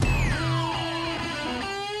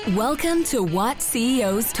Welcome to What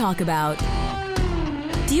CEOs Talk About.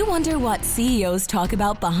 Do you wonder what CEOs talk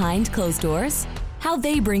about behind closed doors? How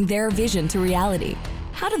they bring their vision to reality?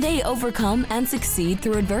 How do they overcome and succeed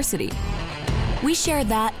through adversity? We share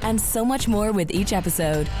that and so much more with each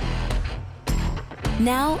episode.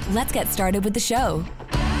 Now, let's get started with the show.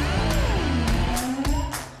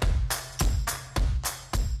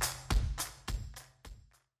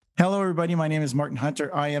 Hello, everybody. My name is Martin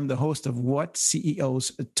Hunter. I am the host of What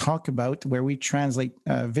CEOs Talk About, where we translate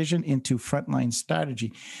vision into frontline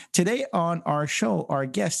strategy. Today on our show, our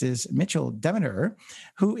guest is Mitchell Demeter,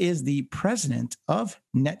 who is the president of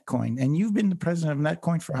Netcoin. And you've been the president of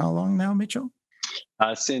Netcoin for how long now, Mitchell?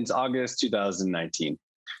 Since August 2019.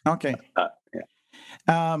 Okay.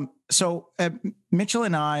 So Mitchell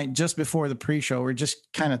and I, just before the pre-show, we're just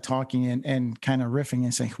kind of talking and kind of riffing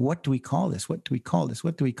and saying, what do we call this? What do we call this?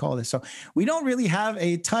 What do we call this? So we don't really have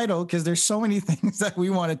a title because there's so many things that we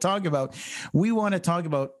want to talk about. We want to talk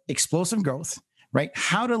about explosive growth, right?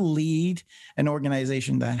 How to lead an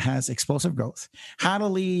organization that has explosive growth, how to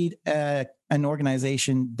lead an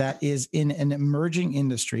organization that is in an emerging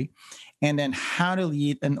industry, and then how to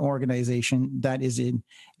lead an organization that is in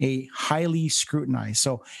a highly scrutinized.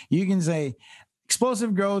 So you can say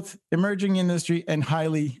explosive growth, emerging industry, and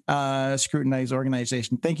highly scrutinized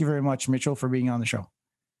organization. Thank you very much, Mitchell, for being on the show.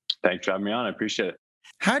 Thanks for having me on. I appreciate it.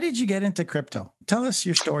 How did you get into crypto? Tell us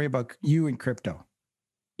your story about you and crypto.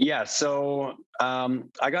 Yeah, so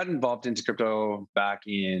I got involved into crypto back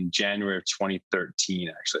in January of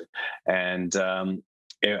 2013, actually. And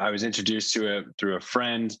I was introduced to it through a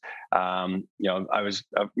friend. I was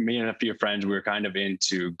me and a few friends. We were kind of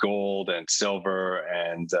into gold and silver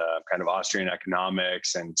and kind of Austrian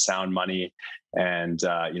economics and sound money. And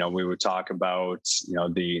we would talk about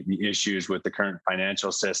the issues with the current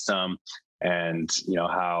financial system, and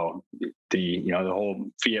how the whole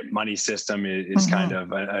fiat money system is kind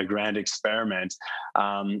of a grand experiment.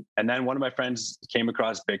 And then one of my friends came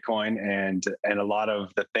across Bitcoin, and a lot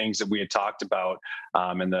of the things that we had talked about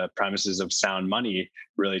and the premises of sound money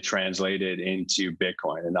really translated into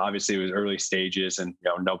Bitcoin. And obviously it was early stages, and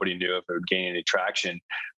nobody knew if it would gain any traction.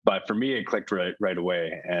 But for me, it clicked right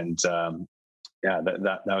away. And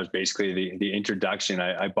that was basically the introduction.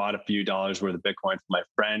 I bought a few dollars worth of Bitcoin for my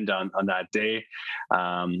friend on that day.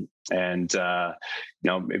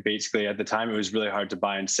 Basically at the time, it was really hard to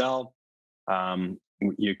buy and sell.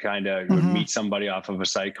 You kind of would meet somebody off of a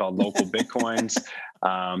site called Local Bitcoins.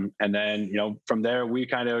 And then, from there, we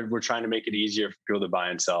kind of were trying to make it easier for people to buy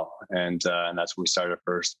and sell. And that's when we started our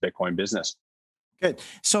first Bitcoin business. Good.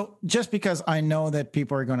 So just because I know that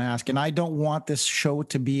people are going to ask, and I don't want this show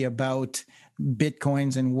to be about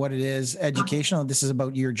Bitcoins and what it is educational. This is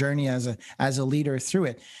about your journey as a leader through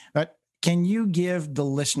it. But can you give the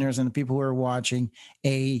listeners and the people who are watching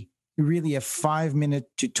a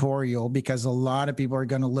 5-minute tutorial? Because a lot of people are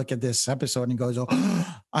going to look at this episode and go,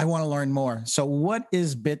 oh, I want to learn more. So what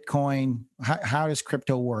is Bitcoin? How does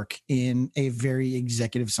crypto work in a very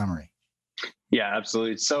executive summary? Yeah,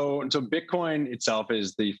 absolutely. So Bitcoin itself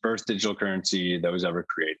is the first digital currency that was ever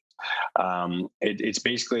created. It's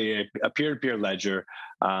basically a peer-to-peer ledger.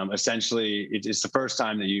 Essentially, it's the first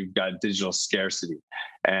time that you've got digital scarcity,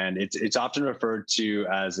 and it's often referred to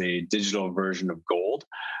as a digital version of gold,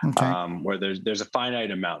 where there's a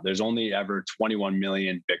finite amount. There's only ever 21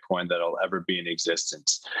 million Bitcoin that'll ever be in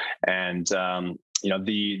existence, and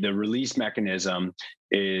the release mechanism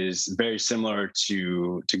is very similar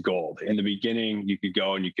to gold. In the beginning, you could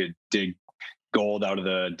go and you could dig gold out of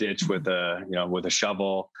the ditch with a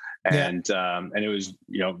shovel, and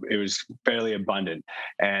it was fairly abundant,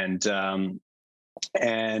 and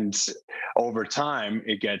over time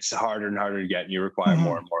it gets harder and harder to get, and you require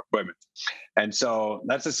more and more equipment. And so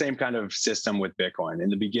that's the same kind of system with Bitcoin. In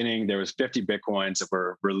the beginning, there was 50 Bitcoins that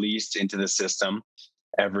were released into the system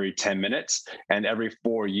every 10 minutes, and every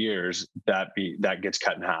 4 years that gets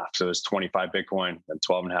cut in half. So there's 25 Bitcoin, then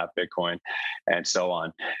 12.5 Bitcoin, and so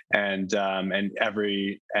on. And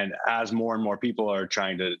as more and more people are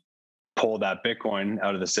trying to pull that Bitcoin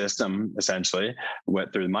out of the system, essentially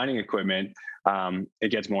through the mining equipment,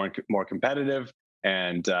 it gets more competitive,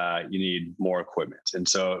 and you need more equipment. And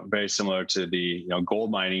so very similar to the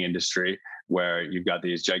gold mining industry, where you've got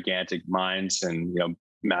these gigantic mines and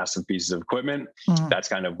massive pieces of equipment. That's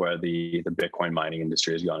kind of where the Bitcoin mining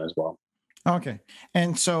industry has gone as well. Okay.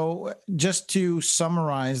 And so just to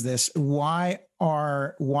summarize this, why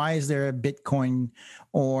is there a Bitcoin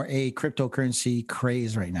or a cryptocurrency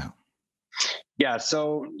craze right now? Yeah.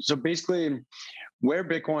 So basically where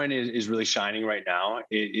Bitcoin is really shining right now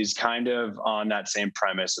is kind of on that same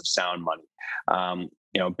premise of sound money.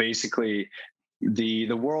 Basically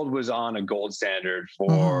the world was on a gold standard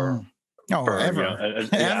Mhm. Oh, for ever. you know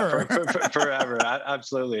Ever. for forever.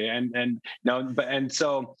 Absolutely. And no, but and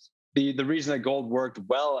so the reason that gold worked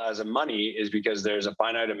well as a money is because there's a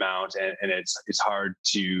finite amount, and it's hard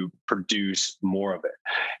to produce more of it,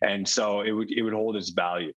 and so it would hold its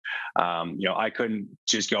value. I couldn't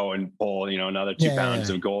just go and pull another two Yeah, yeah, pounds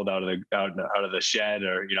yeah. of gold out of the shed,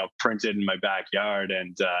 or print it in my backyard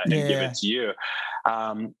and give Yeah. it to you.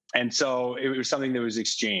 And so it was something that was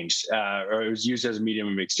exchanged, or it was used as a medium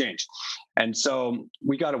of exchange. And so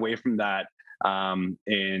we got away from that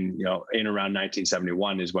in around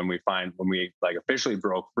 1971 is when we like officially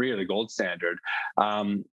broke free of the gold standard,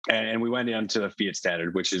 and we went into the fiat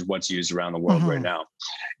standard, which is what's used around the world right Mhm. now.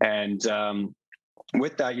 And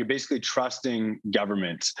with that, you're basically trusting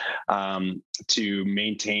governments to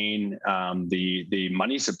maintain the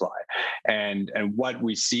money supply, and what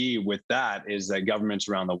we see with that is that governments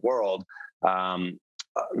around the world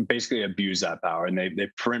basically abuse that power, and they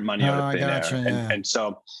print money out Oh, of I thin gotcha. air, and Yeah. and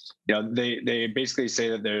so they basically say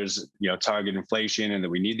that there's target inflation and that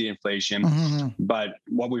we need the inflation. Mhm. But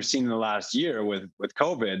what we've seen in the last year with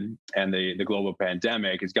COVID and the global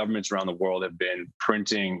pandemic is governments around the world have been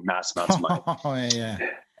printing mass amounts of money. Oh, yeah.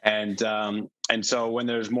 And so when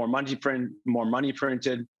there's more money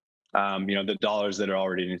printed, the dollars that are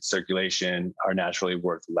already in circulation are naturally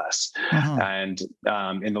worth less. Mhm.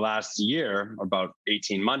 And in the last year, about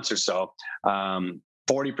 18 months or so,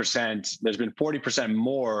 40%, there's been 40%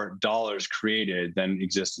 more dollars created than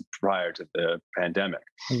existed prior to the pandemic,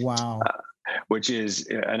 Wow. which is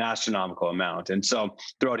an astronomical amount. And so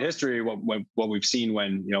throughout history, what we've seen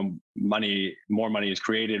when more money is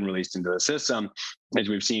created and released into the system is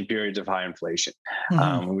we've seen periods of high inflation.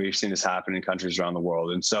 Mhm. We've seen this happen in countries around the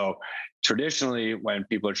world. And so traditionally, when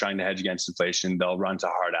people are trying to hedge against inflation, they'll run to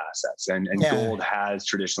hard assets, and Yeah. gold has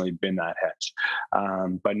traditionally been that hedge.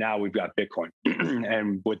 But now we've got Bitcoin,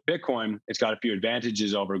 and with Bitcoin, it's got a few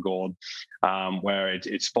advantages over gold, where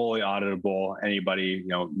it's fully auditable. Anybody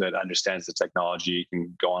that understands the technology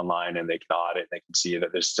can go online and they can audit. They can see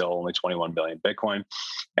that there's still only 21 billion Bitcoin,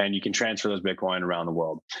 and you can transfer those Bitcoin around the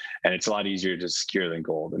world, and it's a lot easier to secure than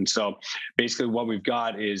gold. And so basically what we've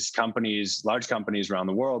got is large companies around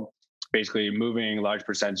the world basically moving large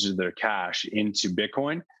percentages of their cash into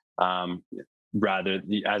Bitcoin,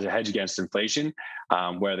 as a hedge against inflation,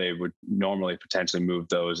 where they would normally potentially move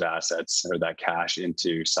those assets or that cash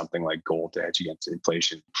into something like gold to hedge against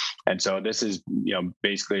inflation. And so this is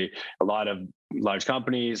basically a lot of large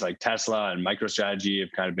companies like Tesla and MicroStrategy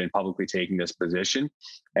have kind of been publicly taking this position,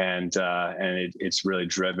 and it's really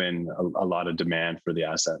driven a lot of demand for the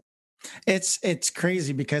asset. It's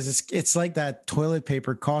crazy because it's like that toilet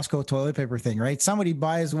paper, Costco toilet paper thing, right? Somebody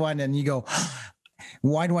buys one and you go,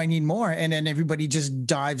 why do I need more? And then everybody just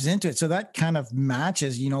dives into it. So that kind of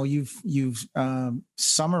matches, you've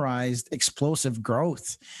summarized explosive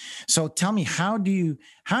growth. So tell me, how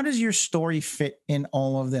does your story fit in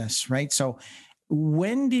all of this, right? So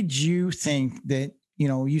when did you think that,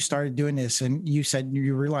 you started doing this, and you said,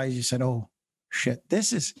 oh shit,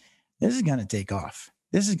 this is going to take off.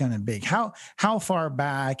 This is going to be big. How far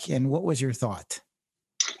back, and what was your thought?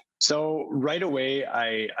 So right away,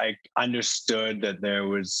 I understood that there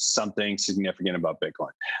was something significant about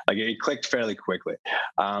Bitcoin. Like, it clicked fairly quickly.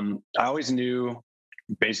 I always knew,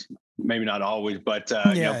 maybe not always, but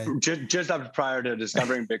Yeah. just after prior to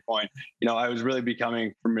discovering Bitcoin, I was really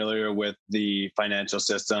becoming familiar with the financial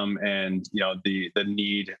system and the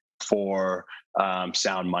need for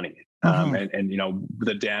sound money. And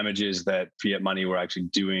the damages that fiat money were actually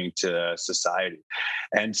doing to society.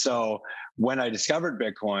 And so when I discovered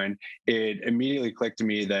Bitcoin, it immediately clicked to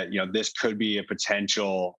me that this could be a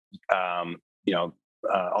potential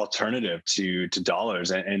alternative to dollars,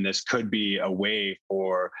 and this could be a way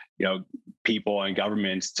for people and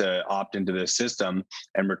governments to opt into this system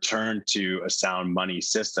and return to a sound money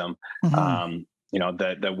system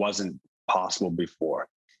that wasn't possible before.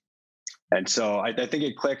 And so I think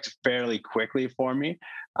it clicked fairly quickly for me.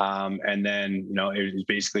 And then, it was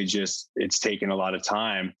basically it's taken a lot of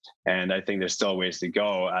time. And I think there's still ways to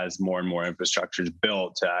go as more and more infrastructure is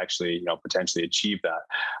built to actually, potentially achieve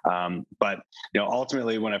that. But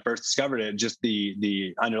ultimately, when I first discovered it, just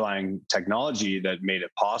the underlying technology that made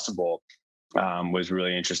it possible was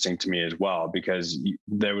really interesting to me as well, because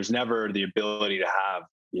there was never the ability to have,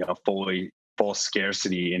 full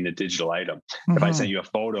scarcity in the digital item. If I sent you a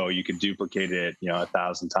photo, you could duplicate it,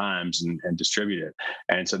 1,000 times and distribute it.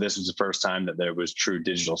 And so this was the first time that there was true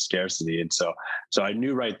digital scarcity. And so I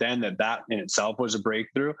knew right then that in itself was a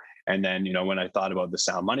breakthrough. And then, when I thought about the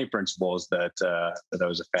sound money principles that I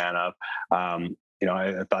was a fan of,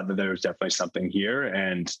 I thought that there was definitely something here.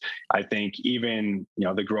 And I think even,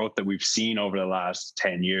 the growth that we've seen over the last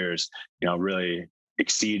 10 years, really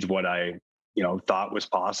exceeds what I, thought was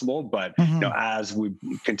possible. But, as we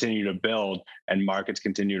continue to build and markets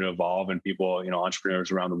continue to evolve and people,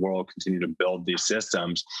 entrepreneurs around the world continue to build these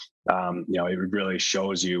systems, it really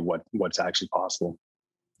shows you what's actually possible.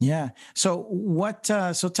 Yeah. So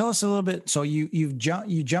so tell us a little bit. So you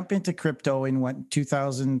jump into crypto in what,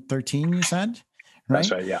 2013, you said? Right?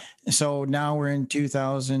 That's right. Yeah. So now we're in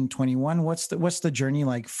 2021. What's the journey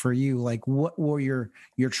like for you? Like, what were your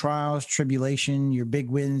trials, tribulation, your big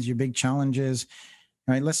wins, your big challenges?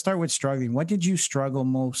 All right. Let's start with struggling. What did you struggle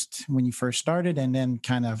most when you first started, and then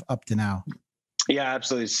kind of up to now? Yeah,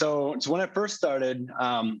 absolutely. So when I first started,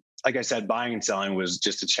 like I said, buying and selling was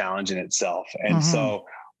just a challenge in itself. And so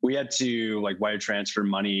we had to wire transfer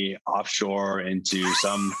money offshore into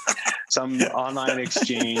some online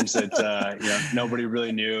exchange that nobody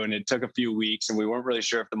really knew, and it took a few weeks, and we weren't really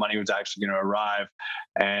sure if the money was actually going to arrive,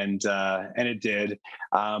 and it did.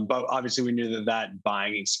 But obviously, we knew that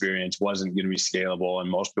buying experience wasn't going to be scalable, and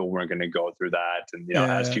most people weren't going to go through that. And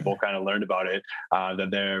as people kind of learned about it, that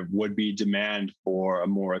there would be demand for a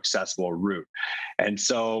more accessible route. And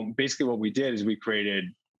so, basically, what we did is we created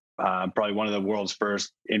probably one of the world's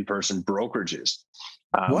first in-person brokerages.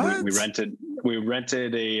 We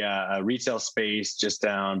rented a retail space just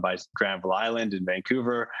down by Granville Island in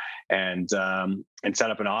Vancouver, and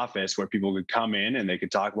set up an office where people could come in and they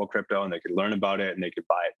could talk about crypto and they could learn about it and they could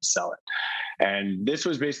buy it and sell it. And this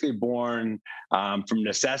was basically born from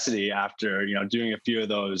necessity after doing a few of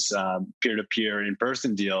those peer-to-peer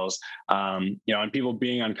in-person deals, and people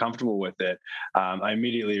being uncomfortable with it. I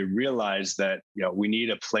immediately realized that we need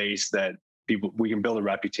a place that we can build a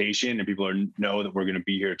reputation and people know that we're going to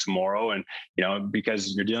be here tomorrow. And,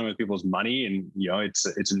 because you're dealing with people's money and,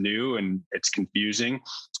 it's new and it's confusing.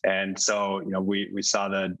 And so, we saw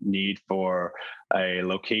the need for a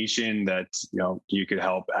location that, you could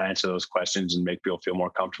help answer those questions and make people feel more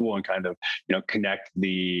comfortable and kind of, connect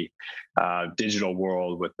the digital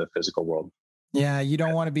world with the physical world. Yeah, you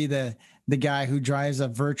don't want to be the guy who drives a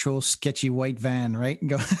virtual sketchy white van, right? And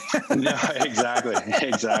go. No, exactly.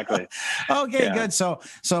 Okay, yeah. Good.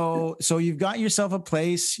 So you've got yourself a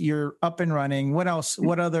place. You're up and running. What else?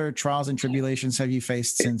 What other trials and tribulations have you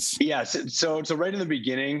faced since? Yeah. So right in the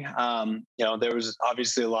beginning, there was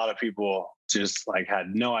obviously a lot of people just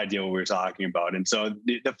had no idea what we were talking about. And so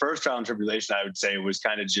the first trial and tribulation, I would say, was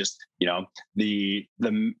kind of just, the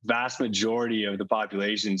vast majority of the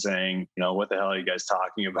population saying, what the hell are you guys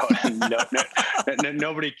talking about?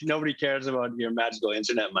 Nobody cares about your magical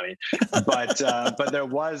internet money. But there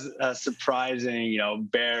was a surprising,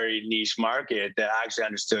 very niche market that actually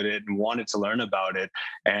understood it and wanted to learn about it.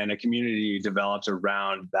 And a community developed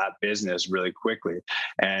around that business really quickly.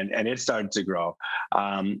 And it started to grow.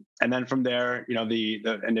 And then from there,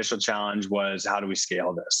 the initial challenge was, how do we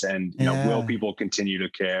scale this? And, will people continue to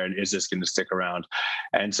care? And is this going to stick around?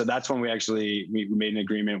 And so that's when we made an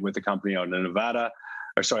agreement with the company out of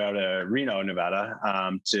Reno,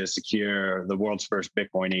 Nevada, to secure the world's first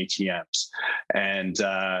Bitcoin ATMs.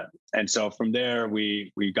 And so from there,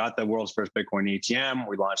 we got the world's first Bitcoin ATM.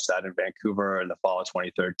 We launched that in Vancouver in the fall of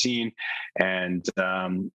 2013.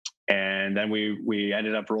 And then we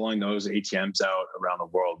ended up rolling those ATMs out around the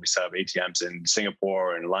world. We set up ATMs in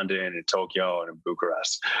Singapore and London and Tokyo and in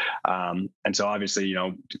Bucharest. And so obviously,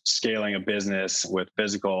 scaling a business with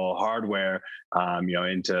physical hardware,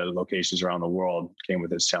 into locations around the world came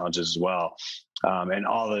with its challenges as well.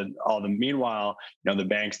 And meanwhile, the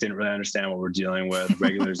banks didn't really understand what we're dealing with.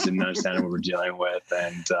 Regulators didn't understand what we're dealing with.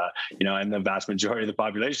 And, and the vast majority of the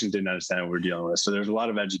population didn't understand what we're dealing with. So there's a lot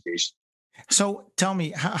of education. So tell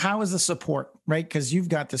me, how is the support, right? Because you've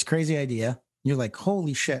got this crazy idea. You're like,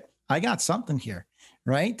 holy shit, I got something here,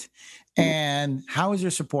 right? And how is your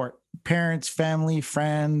support? Parents, family,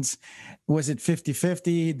 friends? Was it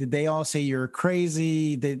 50-50? Did they all say you're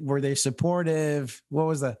crazy? Were they supportive? What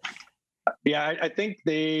was that? Yeah, I think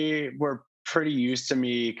they were pretty used to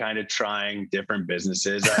me kind of trying different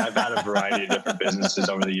businesses. I've had a variety of different businesses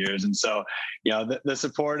over the years. And so, the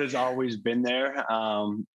support has always been there,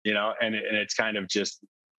 and it's kind of just,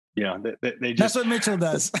 they just, that's what Mitchell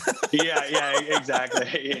does. yeah,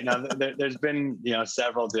 exactly. There's been,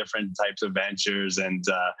 several different types of ventures and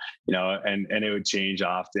it would change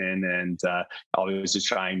often and always just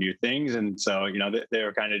trying new things. And so, they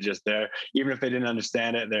were kind of just there, even if they didn't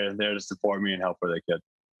understand it, they're there to support me and help where they could.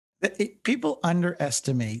 People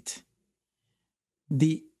underestimate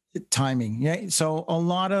the timing. Yeah. So a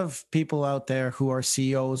lot of people out there who are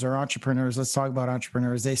CEOs or entrepreneurs, let's talk about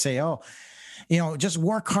entrepreneurs. They say, oh, just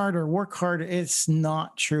work harder, work harder. It's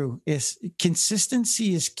not true. It's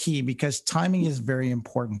consistency is key because timing is very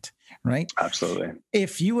important, right? Absolutely.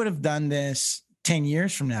 If you would have done this 10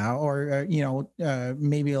 years from now, or,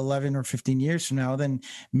 maybe 11 or 15 years from now, then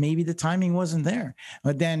maybe the timing wasn't there.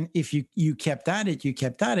 But then if you kept at it,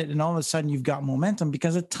 and all of a sudden you've got momentum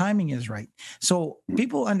because the timing is right. So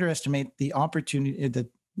people underestimate the opportunity, the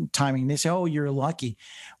timing. They say, oh, you're lucky.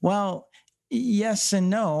 Well, yes and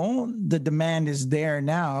no. The demand is there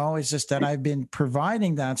now. It's just that I've been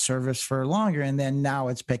providing that service for longer, and then now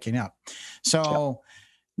it's picking up. So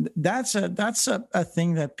that's a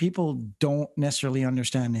thing that people don't necessarily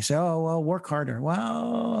understand. They say, oh, well, work harder.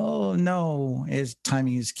 Well, no,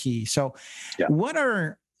 timing is key. So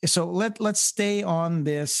let's stay on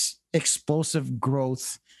this explosive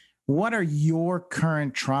growth. What are your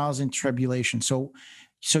current trials and tribulations?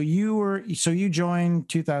 So you joined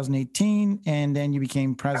 2018 and then you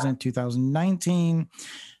became president 2019.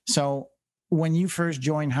 So when you first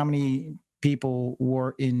joined, how many people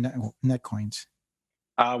were in Netcoins?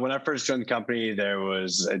 When I first joined the company, there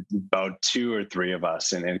was about 2 or 3 of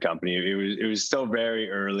us in the company. It was still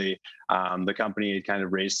very early. The company had kind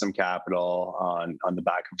of raised some capital on the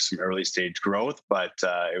back of some early stage growth, but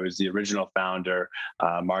it was the original founder,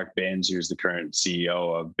 Mark Binns, who's the current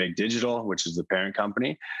CEO of Big Digital, which is the parent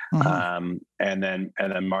company. Mm-hmm. And then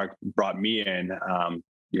Mark brought me in.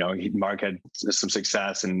 Mark had some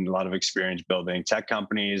success and a lot of experience building tech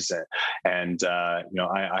companies, and I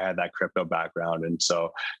had that crypto background, and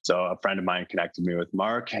so a friend of mine connected me with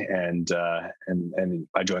Mark, and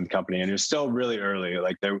I joined the company, and it was still really early.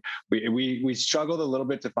 Like we struggled a little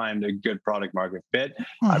bit to find a good product market fit.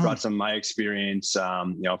 Mm-hmm. I brought some of my experience,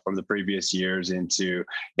 from the previous years into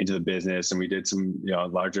the business, and we did some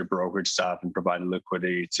larger brokerage stuff and provided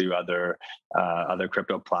liquidity to other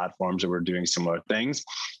crypto platforms that were doing similar things.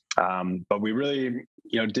 But we really,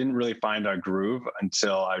 didn't really find our groove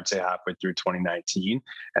until I would say halfway through 2019.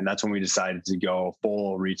 And that's when we decided to go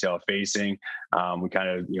full retail facing. We kind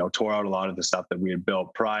of, tore out a lot of the stuff that we had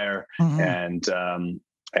built prior. Mm-hmm.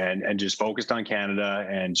 and just focused on Canada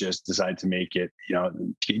and just decided to make it,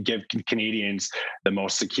 give Canadians the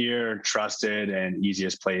most secure, trusted, and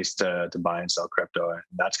easiest place to buy and sell crypto. And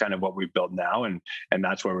that's kind of what we've built now. And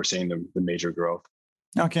that's where we're seeing the major growth.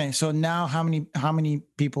 Okay. So now how many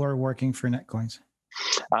people are working for Netcoins?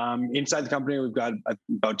 Inside the company, we've got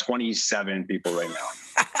about 27 people right now.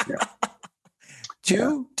 Yeah.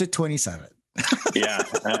 2 to 27. Yeah,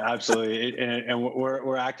 absolutely. And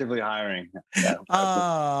we're actively hiring. Yeah,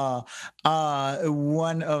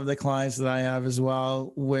 one of the clients that I have as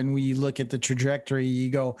well, when we look at the trajectory, you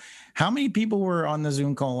go, how many people were on the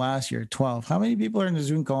Zoom call last year? 12. How many people are in the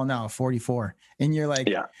Zoom call now? 44. And you're like,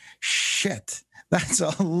 shit, that's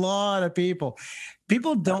a lot of people.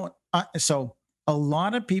 People don't. So a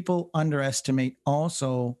lot of people underestimate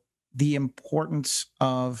also the importance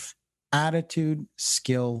of attitude,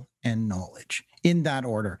 skill, and knowledge in that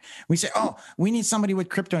order. We say, oh, we need somebody with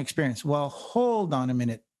crypto experience. Well, hold on a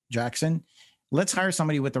minute, Jackson. Let's hire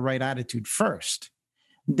somebody with the right attitude first,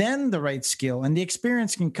 then the right skill, and the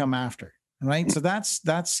experience can come after, right? So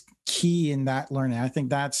that's key in that learning. I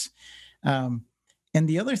think that's, and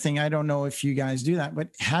the other thing, I don't know if you guys do that, but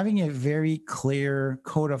having a very clear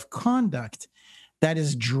code of conduct that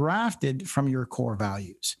is drafted from your core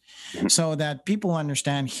values so that people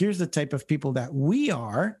understand, here's the type of people that we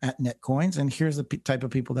are at Netcoins, and here's the type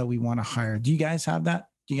of people that we want to hire. Do you guys have that?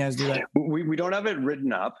 Do you guys do that? We don't have it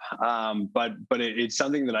written up, but it's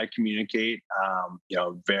something that I communicate,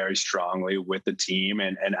 very strongly with the team.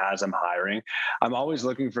 And as I'm hiring, I'm always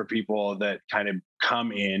looking for people that kind of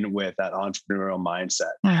come in with that entrepreneurial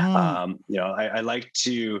mindset. Mm-hmm. I like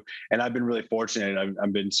to, and I've been really fortunate.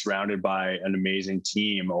 I've been surrounded by an amazing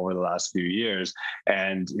team over the last few years.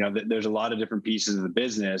 And, there's a lot of different pieces of the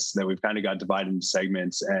business that we've kind of got divided into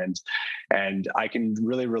segments, and I can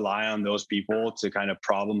really rely on those people to kind of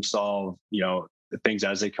problem solve, the things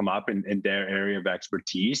as they come up in their area of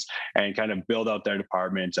expertise, and kind of build out their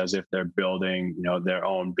departments as if they're building, their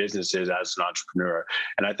own businesses as an entrepreneur.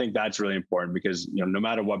 And I think that's really important because, no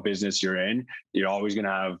matter what business you're in, you're always going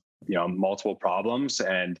to have, multiple problems.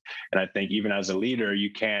 And I think even as a leader,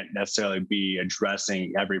 you can't necessarily be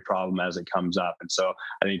addressing every problem as it comes up. And so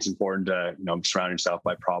I think it's important to, surround yourself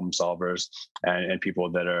by problem solvers and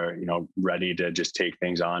people that are, ready to just take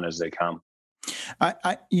things on as they come.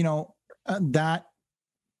 That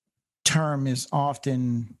term is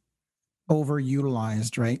often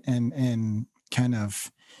overutilized, right? And kind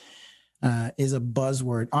of is a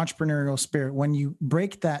buzzword, entrepreneurial spirit. When you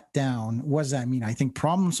break that down, what does that mean? I think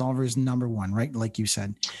problem solver is number one, right? Like you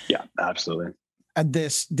said. Yeah, absolutely.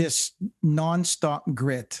 this nonstop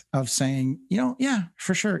grit of saying, yeah,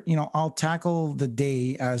 for sure, I'll tackle the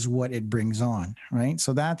day as what it brings on, right?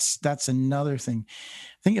 So that's another thing.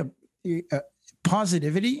 I think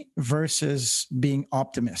positivity versus being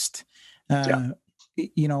optimist.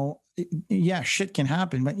 Yeah, shit can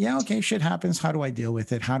happen, but yeah, okay, shit happens. How do I deal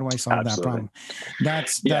with it? How do I solve that problem?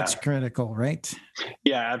 That's critical, right?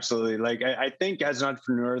 Yeah, absolutely. Like I think as an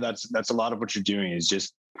entrepreneur, that's a lot of what you're doing is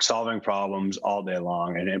just solving problems all day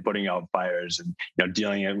long and putting out fires and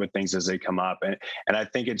dealing with things as they come up. And I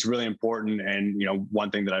think it's really important. And one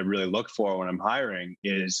thing that I really look for when I'm hiring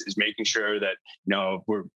is making sure that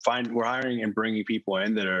we're hiring and bringing people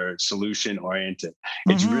in that are solution oriented.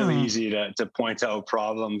 It's really easy to point out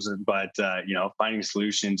problems, but finding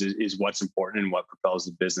solutions is what's important and what propels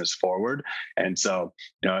the business forward. And so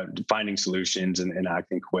finding solutions and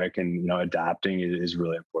acting quick and adapting is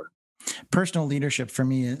really important. Personal leadership for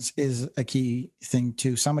me is a key thing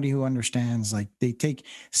too. Somebody who understands, like, they take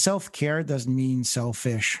self-care doesn't mean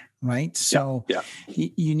selfish, right? So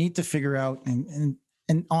you need to figure out and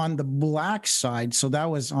on the black side, so that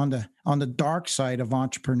was on the dark side of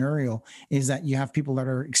entrepreneurial, is that you have people that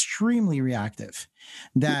are extremely reactive,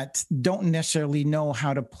 that don't necessarily know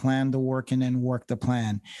how to plan the work and then work the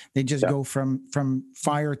plan. They just go from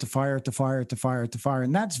fire to fire to fire to fire to fire,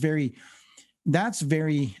 and that's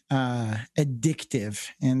very addictive,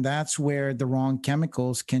 and that's where the wrong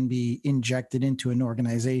chemicals can be injected into an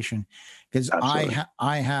organization. Because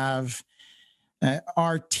I have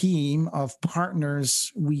our team of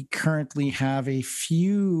partners. We currently have a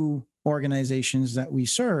few organizations that we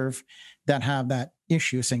serve that have that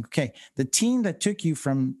issue, saying, okay, the team that took you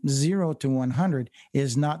from 0 to 100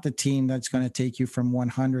 is not the team that's going to take you from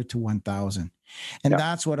 100 to 1,000. And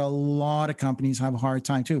that's what a lot of companies have a hard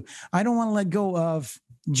time too. I don't want to let go of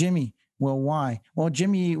Jimmy. Well, why? Well,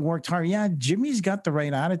 Jimmy worked hard. Yeah, Jimmy's got the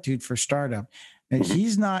right attitude for startup.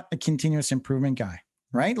 He's not a continuous improvement guy,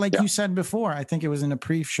 right? Like you said before, I think it was in a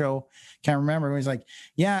pre-show, can't remember. It was like,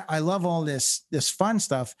 yeah, I love all this fun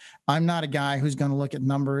stuff. I'm not a guy who's going to look at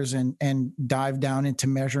numbers and dive down into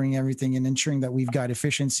measuring everything and ensuring that we've got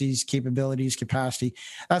efficiencies, capabilities, capacity.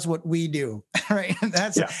 That's what we do, right?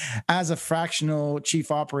 That's as a fractional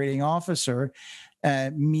chief operating officer,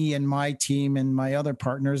 me and my team and my other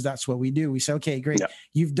partners, that's what we do. We say, okay, great.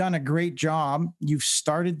 You've done a great job. You've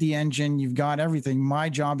started the engine. You've got everything. My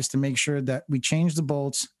job is to make sure that we change the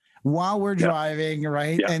bolts while we're driving,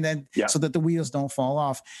 right? And then so that the wheels don't fall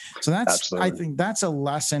off. So that's, I think that's a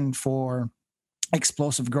lesson for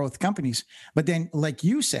explosive growth companies. But then, like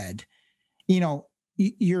you said,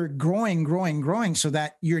 you're growing so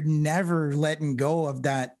that you're never letting go of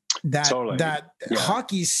that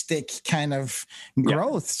hockey stick kind of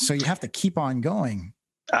growth. So you have to keep on going.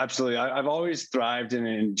 Absolutely. I've always thrived and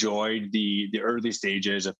enjoyed the early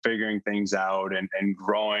stages of figuring things out and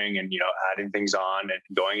growing and, adding things on and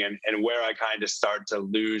going and where I kind of start to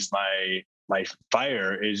lose my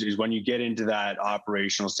fire is when you get into that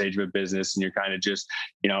operational stage of a business and you're kind of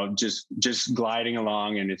just gliding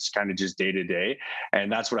along and it's kind of just day to day.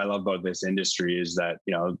 And that's what I love about this industry is that,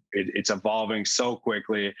 it's evolving so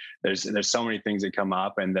quickly. There's so many things that come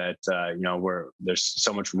up and that, there's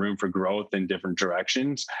so much room for growth in different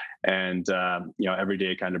directions. And, every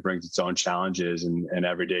day kind of brings its own challenges and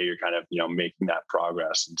every day you're kind of, making that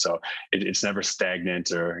progress. And so it's never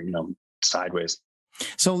stagnant or, sideways.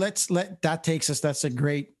 So that takes us, that's a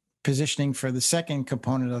great positioning for the second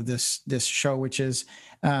component of this show, which is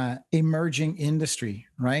emerging industry,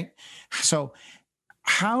 right? So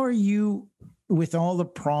how are you, with all the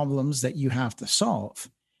problems that you have to solve,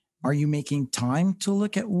 are you making time to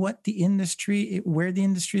look at where the industry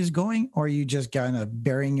is going? Or are you just kind of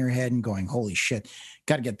burying your head and going, holy shit,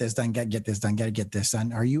 got to get this done, got to get this done, got to get this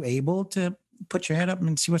done? Are you able to put your head up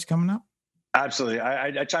and see what's coming up? Absolutely.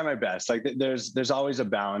 I try my best. Like there's always a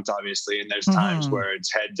balance, obviously. And there's times where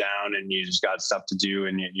it's head down and you just got stuff to do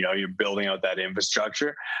and you're building out that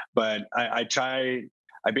infrastructure. But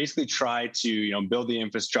I basically try to, build the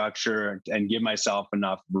infrastructure and give myself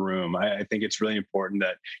enough room. I think it's really important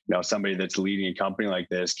that, somebody that's leading a company like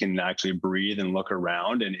this can actually breathe and look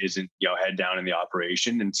around and isn't, head down in the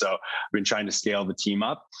operation. And so I've been trying to scale the team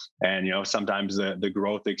up and, sometimes the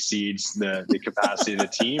growth exceeds the capacity of the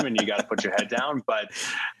team and you got to put your head down.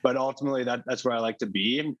 But ultimately that's where I like to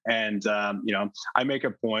be. And, I make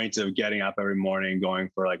a point of getting up every morning, going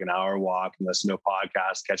for like an hour walk and listen to a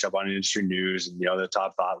podcast, catch up on industry news and, the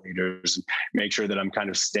top thought leaders, make sure that I'm kind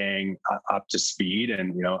of staying up to speed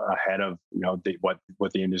and, ahead of, what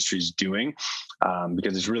the industry is doing,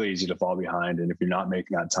 because it's really easy to fall behind. And if you're not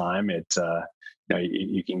making that time,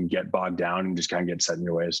 you can get bogged down and just kind of get set in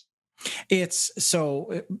your ways. It's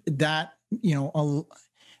so that, you know,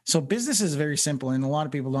 so business is very simple, and a lot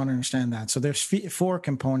of people don't understand that. So there's four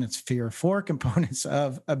components, four components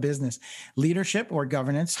of a business: leadership or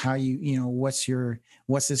governance. How you know, what's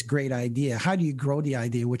this great idea? How do you grow the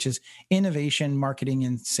idea? Which is innovation, marketing,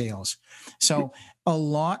 and sales. So a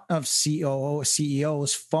lot of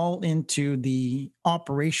CEOs fall into the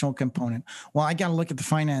operational component. Well, I got to look at the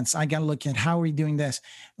finance. I got to look at how are we doing this,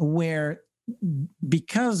 where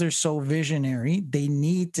because they're so visionary, they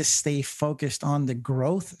need to stay focused on the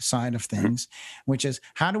growth side of things, which is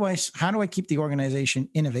how do I keep the organization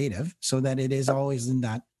innovative so that it is always in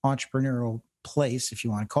that entrepreneurial place, if you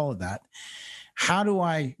want to call it that. How do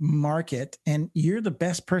I market? And you're the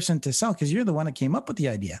best person to sell because you're the one that came up with the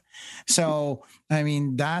idea. So, I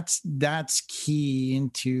mean, that's key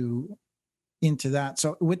into that.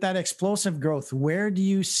 So with that explosive growth, where do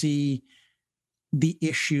you see the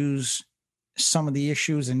issues, some of the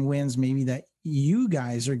issues and wins maybe that you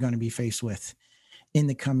guys are going to be faced with in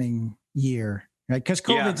the coming year, right? Because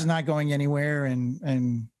COVID's not going anywhere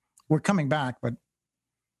and we're coming back, but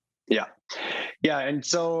yeah. And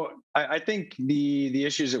so I think the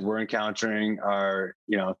issues that we're encountering are,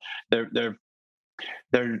 you know, they're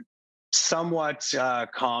somewhat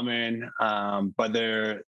common, but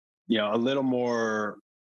they're, you know, a little more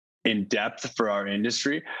in depth for our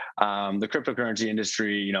industry. The cryptocurrency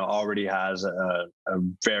industry, you know, already has a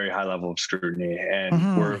very high level of scrutiny,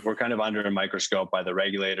 and we're kind of under a microscope by the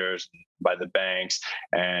regulators, by the banks,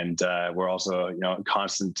 and we're also, you know, a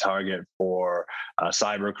constant target for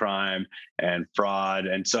cybercrime and fraud.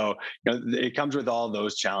 And so, you know, it comes with all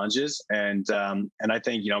those challenges. And I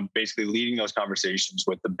think, you know, basically leading those conversations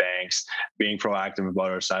with the banks, being proactive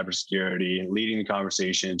about our cybersecurity, leading the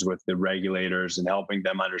conversations with the regulators, and helping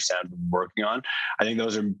them understand what we're working on. I think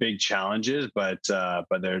those are big challenges, but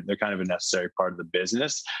they're kind of a necessary part of the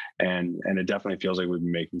business, and it definitely feels like we've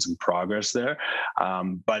been making some progress there.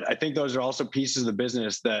 But I think those are also pieces of the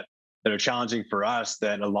business that are challenging for us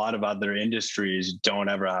that a lot of other industries don't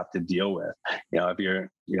ever have to deal with. You know, if you're,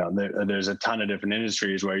 you know, there's a ton of different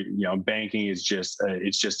industries where, you know, banking is just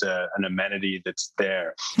an amenity that's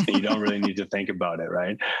there, and you don't really need to think about it,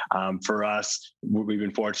 right? For us, we've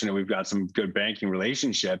been fortunate; we've got some good banking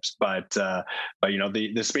relationships, but you know,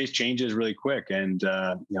 the space changes really quick, and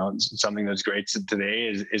you know, something that's great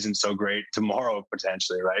today isn't so great tomorrow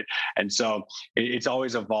potentially, right? And so it's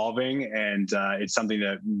always evolving, and it's something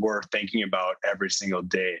that we're thinking about every single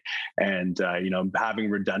day. And you know, having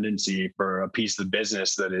redundancy for a piece of the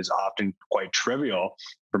business that is often quite trivial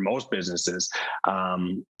for most businesses.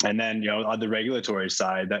 And then, you know, on the regulatory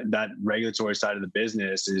side, that regulatory side of the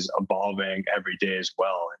business is evolving every day as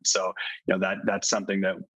well. And so, you know, that's something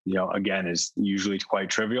that, you know, again, is usually quite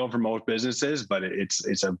trivial for most businesses, but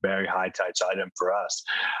it's a very high touch item for us.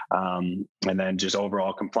 And then just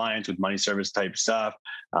overall compliance with money service type stuff,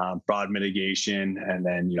 fraud mitigation. And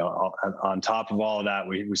then, you know, on top of all of that,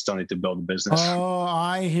 we still need to build a business. Oh,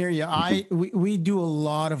 I hear you. We do a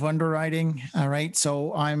lot of underwriting. All right.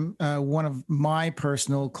 So I'm one of my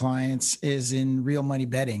personal clients is in real money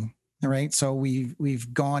betting. All right. So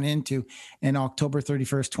we've gone into, in October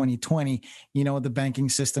 31st, 2020, you know, the banking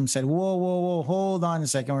system said, whoa, hold on a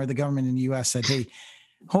second. Or the government in the US said, hey,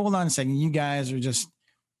 hold on a second. You guys are just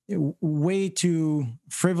way too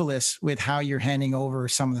frivolous with how you're handing over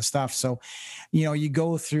some of the stuff. So, you know, you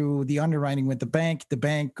go through the underwriting with the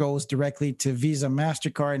bank goes directly to Visa,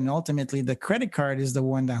 MasterCard, and ultimately the credit card is the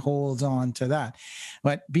one that holds on to that.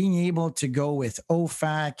 But being able to go with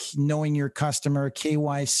OFAC, knowing your customer,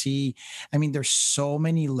 KYC, I mean, there's so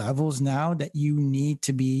many levels now that you need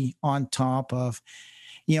to be on top of.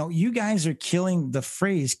 You know, you guys are killing the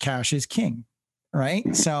phrase cash is king,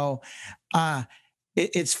 right? So,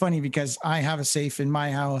 it's funny because I have a safe in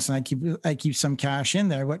my house and I keep some cash in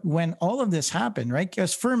there. But when all of this happened, right?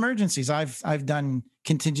 Because for emergencies, I've done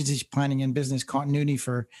contingency planning and business continuity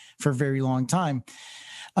for a very long time.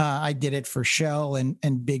 I did it for Shell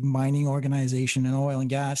and big mining organization and oil and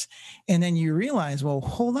gas. And then you realize, well,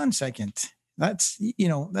 hold on a second.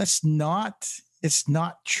 It's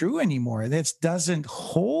not true anymore. That doesn't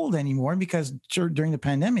hold anymore because during the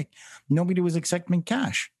pandemic, nobody was accepting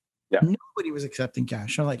cash. Yeah. Nobody was accepting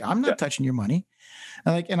cash. So like, I'm not touching your money.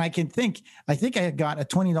 And I think I got a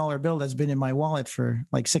 $20 bill that's been in my wallet for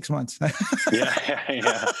like 6 months. Yeah.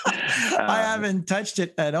 I haven't touched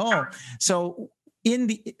it at all. So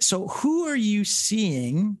who are you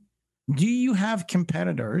seeing? Do you have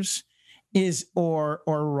competitors or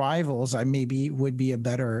rivals? I maybe would be a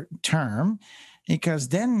better term, because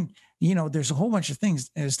then, you know, there's a whole bunch of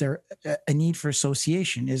things. Is there a need for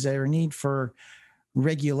association? Is there a need for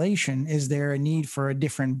regulation? Is there a need for a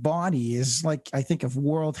different body? Is like, I think of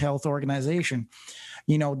World Health Organization,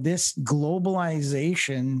 this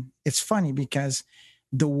globalization, it's funny because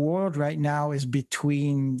the world right now is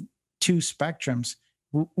between two spectrums.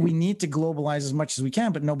 We need to globalize as much as we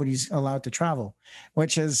can, but nobody's allowed to travel,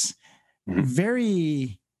 which is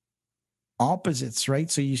very opposites, right?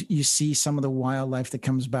 So you see some of the wildlife that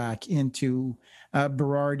comes back into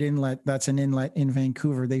Burrard Inlet. That's an inlet in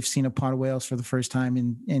Vancouver. They've seen a pot of whales for the first time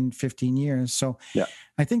in 15 years. So yeah,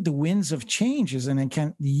 I think the winds of change is,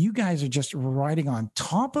 and you guys are just riding on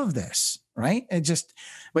top of this, right?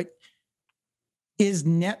 But is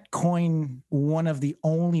Netcoin one of the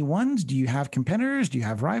only ones? Do you have competitors? Do you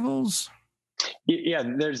have rivals? Yeah,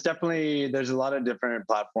 there's a lot of different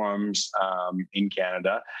platforms in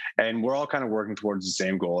Canada, and we're all kind of working towards the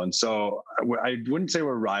same goal. And so I wouldn't say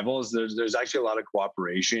we're rivals. There's actually a lot of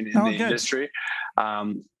cooperation in the industry.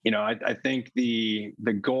 I think the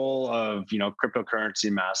goal of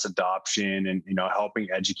cryptocurrency mass adoption and helping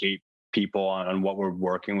educate people on what we're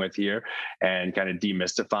working with here and kind of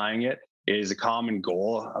demystifying it is a common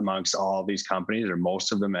goal amongst all these companies, or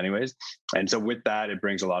most of them anyways. And so with that, it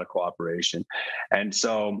brings a lot of cooperation. And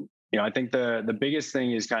so, I think the biggest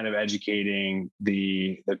thing is kind of educating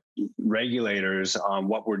the regulators on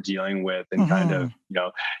what we're dealing with and kind of,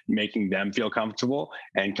 making them feel comfortable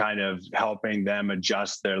and kind of helping them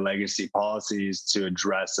adjust their legacy policies to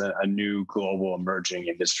address a new global emerging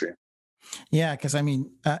industry. Yeah, because I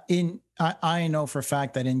mean, I know for a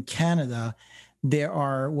fact that in Canada, there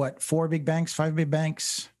are 5 big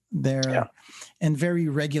banks there, and very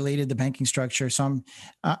regulated, the banking structure. So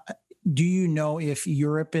do you know if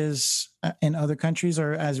Europe is and other countries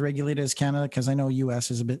are as regulated as Canada? Because I know US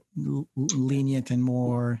is a bit lenient and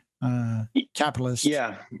more capitalist.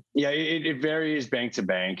 Yeah. It varies bank to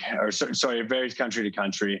bank, it varies country to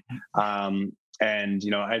country. And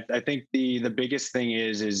I think the biggest thing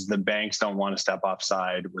is the banks don't want to step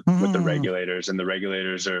offside with the regulators, and the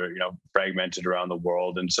regulators are fragmented around the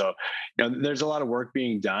world, and so there's a lot of work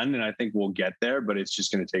being done, and I think we'll get there, but it's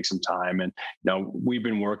just going to take some time. And we've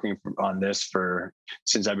been working on this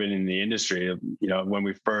since I've been in the industry. When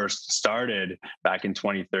we first started back in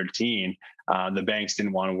 2013. The banks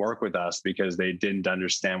didn't want to work with us because they didn't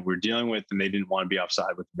understand what we're dealing with, and they didn't want to be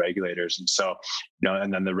offside with the regulators. And so,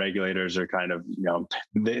 and then the regulators are kind of,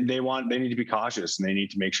 they need to be cautious, and they need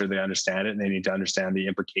to make sure they understand it, and they need to understand the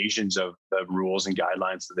implications of the rules and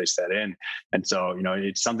guidelines that they set in. And so,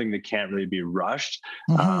 it's something that can't really be rushed.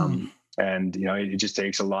 And it just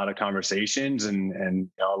takes a lot of conversations and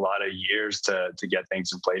a lot of years to get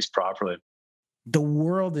things in place properly. The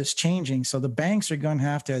world is changing, so the banks are going to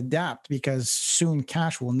have to adapt, because soon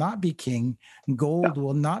cash will not be king. Gold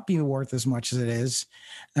will not be worth as much as it is.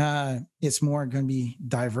 It's more going to be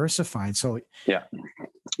diversified. So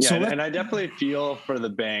and I definitely feel for the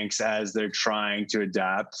banks as they're trying to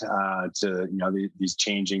adapt to these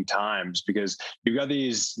changing times, because you've got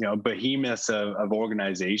these behemoths of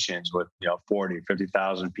organizations with 40,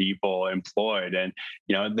 50,000 people employed, and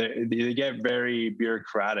they get very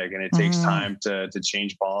bureaucratic, and it takes time to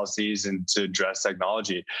change policies and to address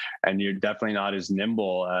technology, and you're definitely not as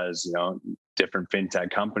nimble as different fintech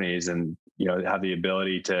companies, and have the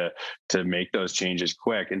ability to make those changes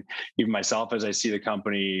quick. And even myself, as I see the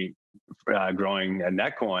company growing at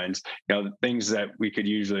Netcoins, things that we could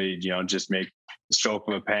usually just make the stroke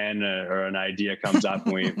of a pen, or an idea comes up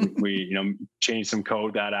and we change some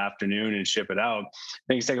code that afternoon and ship it out.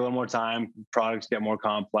 Things take a little more time, products get more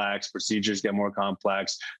complex, procedures get more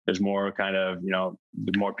complex, there's more kind of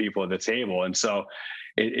more people at the table. And so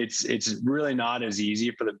it's really not as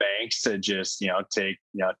easy for the banks to just take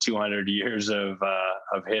 200 years of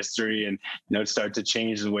history and start to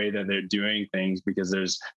change the way that they're doing things, because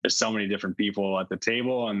there's so many different people at the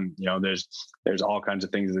table, and there's all kinds of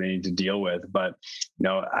things that they need to deal with. But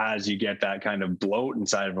as you get that kind of bloat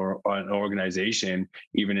inside of an organization,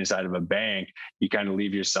 even inside of a bank, you kind of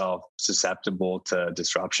leave yourself susceptible to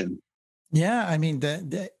disruption. Yeah, I mean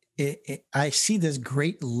I see this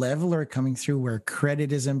great leveler coming through where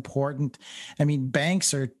credit is important. I mean,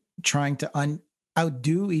 banks are trying to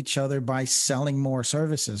outdo each other by selling more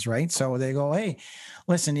services, right? So they go, hey,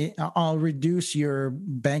 listen, I'll reduce your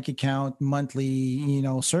bank account monthly,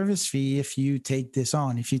 service fee if you take this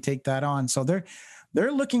on, if you take that on. So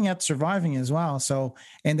they're looking at surviving as well. So,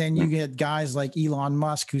 and then you get guys like Elon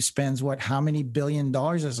Musk, who spends how many $1 billion?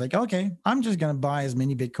 It's like, okay, I'm just going to buy as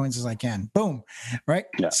many Bitcoins as I can. Boom. Right.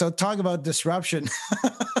 Yeah. So talk about disruption.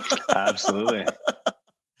 Absolutely.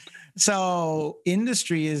 So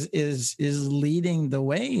industry is leading the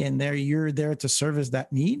way, and you're there to service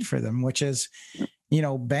that need for them, which is,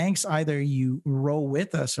 banks, either you roll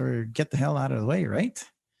with us or get the hell out of the way, right?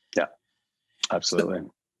 Yeah, absolutely.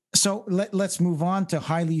 So let's move on to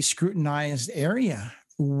highly scrutinized area.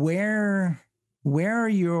 Where are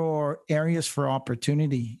your areas for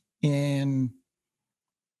opportunity in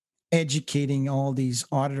educating all these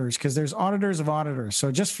auditors? Because there's auditors of auditors.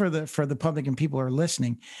 So just for the public and people who are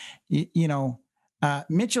listening,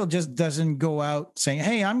 Mitchell just doesn't go out saying,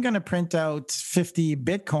 "Hey, I'm going to print out 50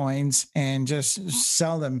 Bitcoins and just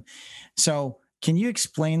sell them." So can you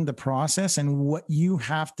explain the process and what you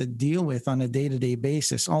have to deal with on a day-to-day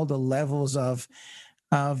basis, all the levels of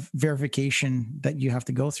verification that you have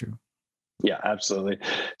to go through? Yeah, absolutely.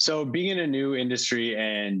 So being in a new industry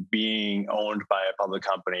and being owned by a public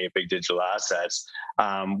company, Big Digital Assets,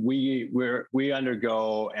 we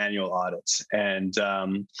undergo annual audits, and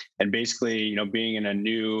basically, being in a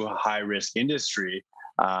new high risk industry,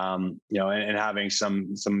 and having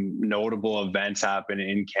some notable events happen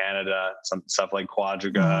in Canada, some stuff like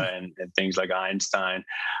Quadriga and things like Einstein.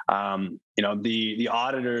 The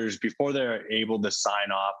auditors, before they're able to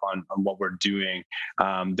sign off on what we're doing,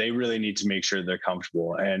 they really need to make sure they're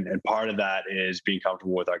comfortable. And part of that is being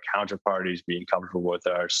comfortable with our counterparties, being comfortable with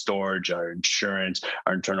our storage, our insurance,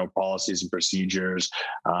 our internal policies and procedures,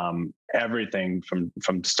 everything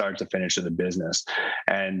from start to finish of the business.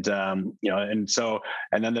 And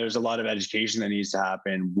then there's a lot of education that needs to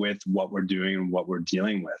happen with what we're doing and what we're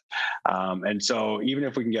dealing with. And so even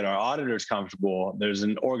if we can get our auditors comfortable, there's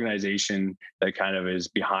an organization that kind of is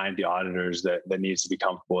behind the auditors that needs to be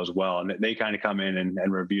comfortable as well. And they kind of come in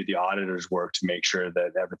and review the auditor's work to make sure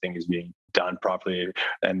that everything is being done properly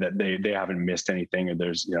and that they haven't missed anything, and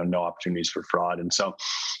there's no opportunities for fraud. And so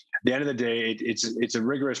at the end of the day, it's a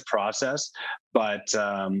rigorous process, but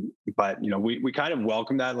we kind of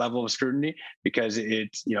welcome that level of scrutiny because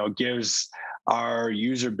it gives our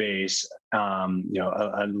user base a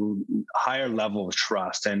higher level of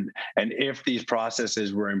trust. And if these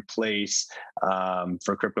processes were in place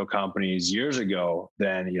for crypto companies years ago,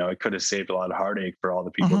 then it could have saved a lot of heartache for all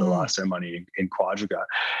the people that lost their money in Quadriga.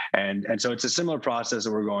 And so it's a similar process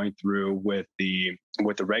that we're going through with the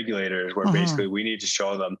regulators, where basically we need to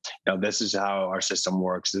show them, this is how our system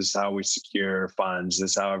works, this is how we secure funds,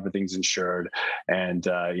 this is how everything's insured, and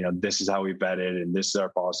this is how we vet it, and this is our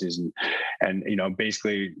policies, and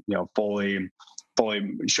basically fully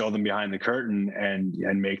show them behind the curtain and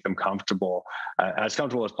make them comfortable as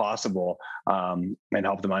possible, and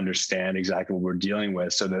help them understand exactly what we're dealing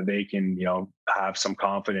with, so that they can have some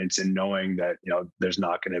confidence in knowing that there's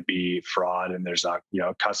not going to be fraud, and there's not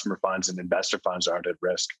customer funds and investor funds aren't at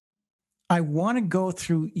risk. I want to go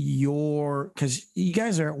through because you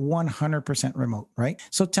guys are 100% remote, right?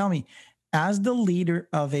 So tell me, as the leader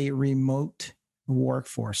of a remote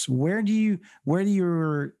workforce, where do you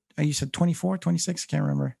said 24, 26? Can't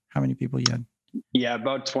remember how many people you had. Yeah,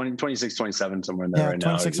 about 20, 26, 27, somewhere in there right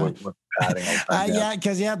now. We're padding all the time,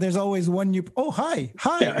 because there's always one new. Oh, hi.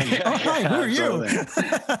 Yeah, hi. Who are you?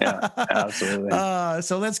 Yeah, absolutely.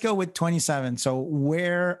 So let's go with 27. So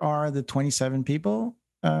where are the 27 people?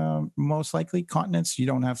 Most likely continents. You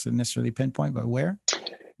don't have to necessarily pinpoint, but where?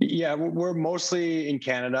 Yeah, we're mostly in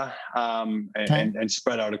Canada, and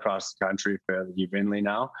spread out across the country fairly evenly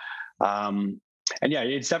now. And yeah,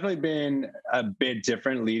 it's definitely been a bit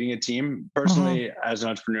different leading a team. Personally, as an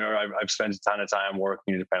entrepreneur, I've spent a ton of time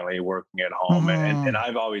working independently, working at home, and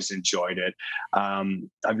I've always enjoyed it.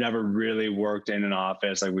 I've never really worked in an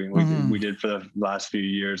office like we did for the last few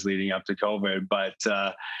years leading up to COVID. But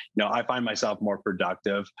I find myself more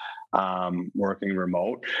productive working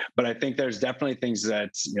remote. But I think there's definitely things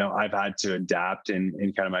that I've had to adapt in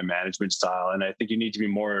kind of my management style, and I think you need to be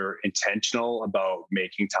more intentional about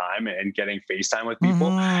making time and getting face time with people,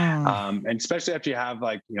 and especially after you have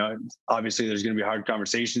obviously there's going to be hard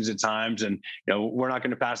conversations at times, and we're not going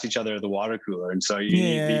to pass each other at the water cooler, and so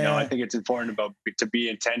I think it's important to be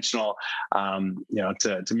intentional,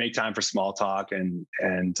 to make time for small talk and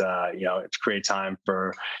to create time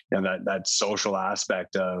for that social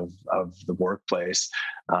aspect of the workplace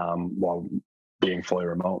while being fully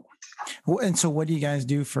remote. And so what do you guys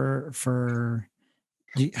do so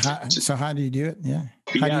how do you do it? Yeah.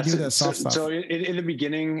 How do you do that soft stuff? So in the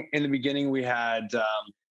beginning we had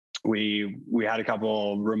we had a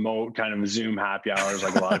couple remote kind of Zoom happy hours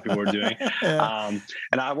like a lot of people were doing.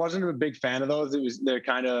 And I wasn't a big fan of those. They're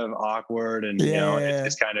kind of awkward, and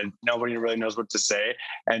it's kind of nobody really knows what to say.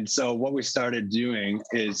 And so what we started doing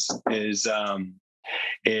is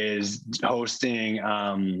hosting.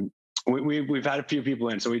 We've had a few people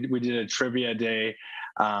in, so we did a trivia day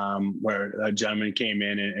where a gentleman came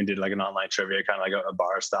in and did like an online trivia, kind of like a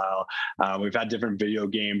bar style. We've had different video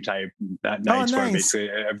game type nights where basically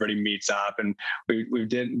everybody meets up, and we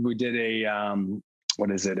did a what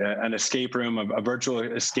is it? An escape room, a virtual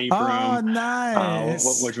escape room. Oh,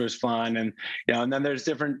 nice. Which was fun. And, and then there's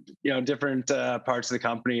different parts of the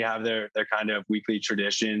company have their kind of weekly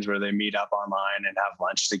traditions where they meet up online and have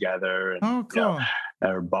lunch together. And, cool.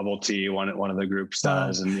 Or bubble tea, one of the groups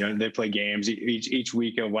does. And, they play games each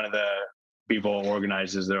week. One of the people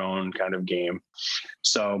organizes their own kind of game.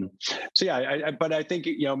 So yeah, but I think,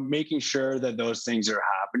 making sure that those things are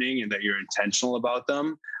happening and that you're intentional about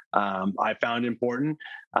them, I found important.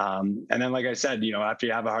 And then, like I said, after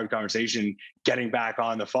you have a hard conversation, getting back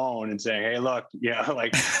on the phone and saying, "Hey, look,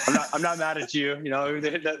 like I'm not mad at you. We're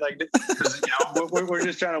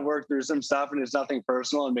just trying to work through some stuff, and it's nothing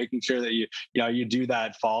personal." And making sure that you do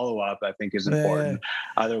that follow up, I think, is important.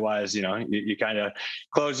 Otherwise, you kind of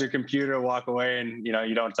close your computer, walk away, and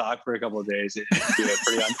you don't talk for a couple of days. It'd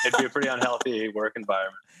be a pretty unhealthy work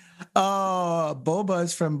environment. Oh,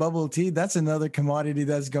 bobas from bubble tea. That's another commodity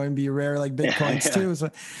that's going to be rare, like Bitcoins too.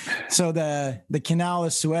 So the Canal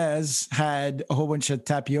of Suez had a whole bunch of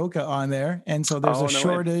tapioca on there. And so there's a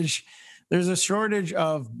shortage. There's a shortage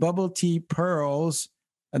of bubble tea pearls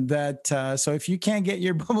that, so if you can't get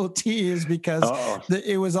your bubble tea is because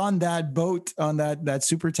it was on that boat, on that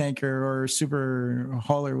super tanker or super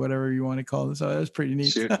hauler, whatever you want to call it. So that was pretty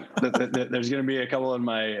neat. There's going to be a couple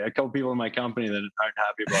people in my company that aren't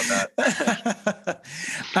happy about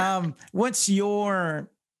that.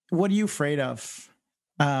 What are you afraid of?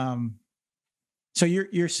 So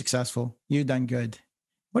you're successful. You've done good.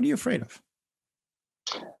 What are you afraid of?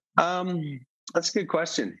 That's a good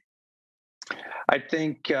question. I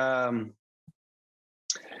think, I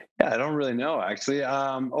don't really know, actually.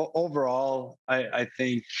 Overall, I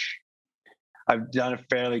think I've done a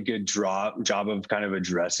fairly good job of kind of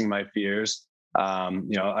addressing my fears.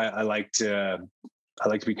 I like to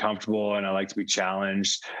be comfortable, and I like to be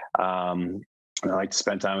challenged. I like to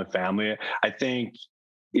spend time with family. I think,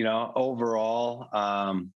 overall,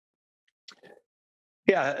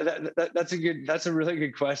 that's a really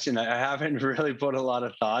good question. I haven't really put a lot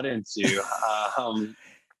of thought into.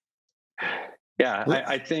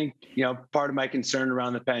 I think, part of my concern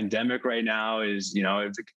around the pandemic right now is,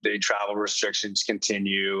 if the travel restrictions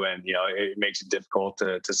continue and, it makes it difficult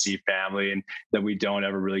to see family, and that we don't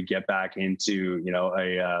ever really get back into,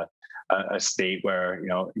 a state where,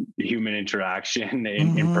 human interaction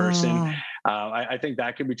in person. I think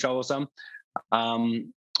that could be troublesome.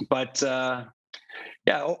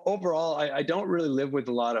 Overall, I don't really live with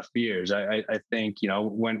a lot of fears. I think,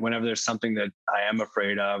 whenever there's something that I am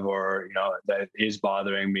afraid of, or, that is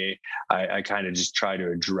bothering me, I kind of just try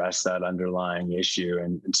to address that underlying issue.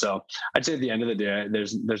 And so I'd say at the end of the day,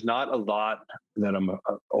 there's not a lot that I'm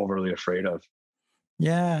overly afraid of.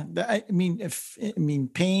 Yeah. I mean,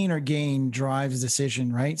 pain or gain drives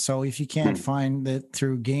decision, right? So if you can't find that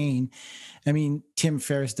through gain, Tim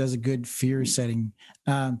Ferriss does a good fear setting.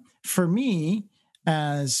 For me,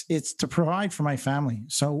 as it's to provide for my family.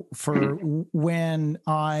 So for when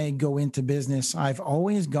I go into business, I've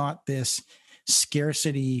always got this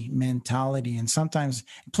scarcity mentality, and sometimes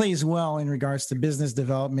it plays well in regards to business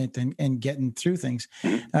development and getting through things.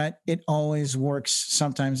 It always works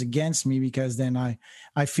sometimes against me, because then I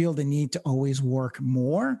feel the need to always work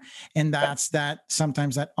more. And that's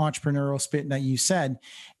sometimes that entrepreneurial spirit that you said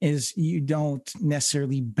is you don't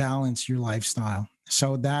necessarily balance your lifestyle.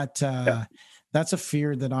 So that's a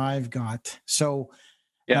fear that I've got. So,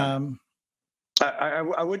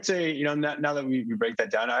 I would say, now that we break that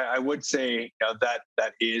down, I would say,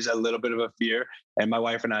 that is a little bit of a fear. And my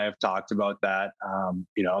wife and I have talked about that,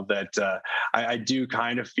 I do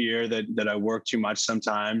kind of fear that I work too much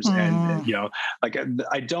sometimes. And,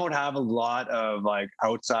 I don't have a lot of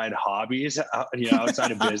outside hobbies,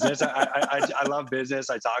 outside of business. I love business.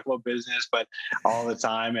 I talk about business, but all the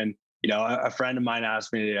time. And, a friend of mine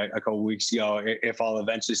asked me a couple of weeks ago if I'll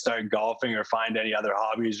eventually start golfing or find any other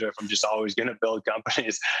hobbies, or if I'm just always going to build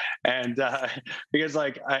companies. And because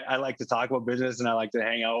I like to talk about business, and I like to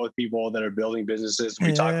hang out with people that are building businesses.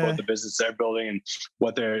 We talk about the business they're building and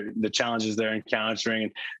what the challenges they're encountering.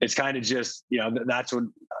 And it's kind of just, that's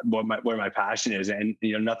where my passion is. And,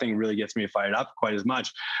 nothing really gets me fired up quite as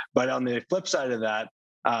much. But on the flip side of that,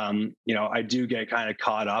 I do get kind of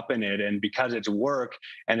caught up in it. And because it's work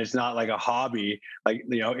and it's not like a hobby, like,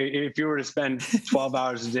 if you were to spend 12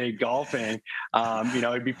 hours a day golfing,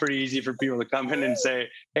 it'd be pretty easy for people to come in and say,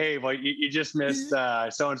 hey, well, you just missed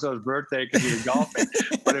so-and-so's birthday because you were golfing.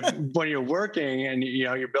 But when you're working and,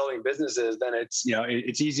 you're building businesses, then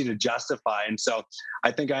it's easy to justify. And so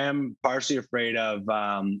I think I am partially afraid of,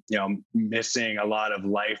 missing a lot of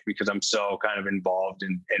life because I'm so kind of involved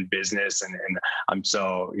in business and I'm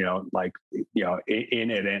so,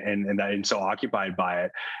 in it and I'm so occupied by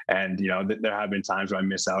it. And, there have been times where I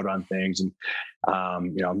miss out on things and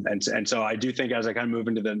so I do think as I kind of move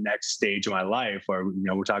into the next stage of my life where,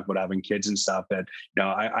 we're talking about having kids and stuff that,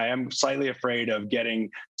 I am slightly afraid of getting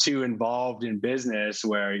too involved in business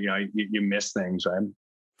where, you miss things. Right.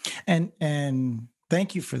 And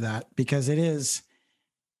thank you for that, because it is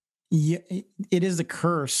the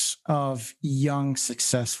curse of young,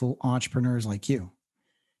 successful entrepreneurs like you.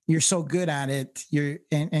 You're so good at it.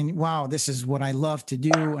 And wow, this is what I love to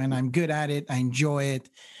do. And I'm good at it. I enjoy it.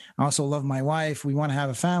 I also love my wife. We want to have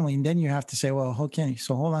a family. And then you have to say, well, okay,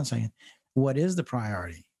 so hold on a second. What is the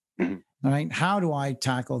priority? Mm-hmm. All right. How do I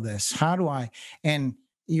tackle this? And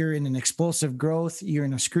you're in an explosive growth. You're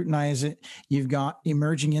in a scrutinize it. You've got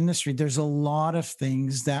emerging industry. There's a lot of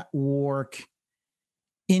things that work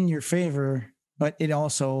in your favor, but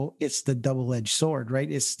it's the double-edged sword, right?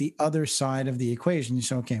 It's the other side of the equation. You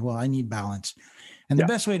say, okay, well, I need balance. And the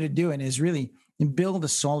best way to do it is really build a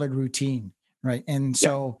solid routine, right? And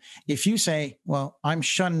so if you say, well, I'm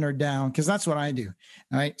shutting her down, because that's what I do,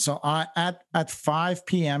 right? So at 5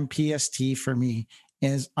 p.m. PST for me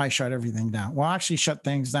is I shut everything down. Well, I actually shut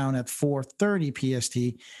things down at 4:30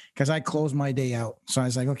 PST because I close my day out. So I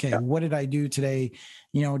was like, okay, what did I do today?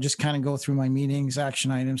 Just kind of go through my meetings, action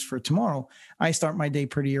items for tomorrow. I start my day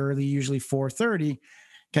pretty early, usually 4:30,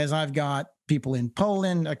 because I've got people in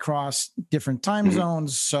Poland across different time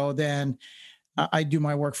zones. So then I do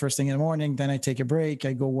my work first thing in the morning. Then I take a break.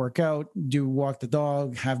 I go work out, walk the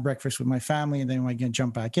dog, have breakfast with my family, and then I can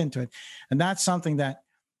jump back into it. And that's something that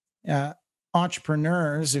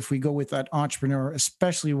entrepreneurs, if we go with that entrepreneur,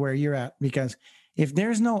 especially where you're at, because if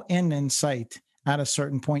there's no end in sight, at a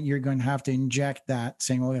certain point, you're going to have to inject that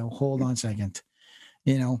saying, oh, hold on a second.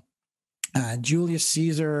 Julius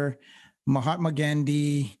Caesar, Mahatma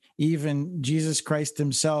Gandhi, even Jesus Christ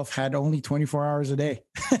himself had only 24 hours a day,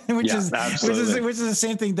 which is the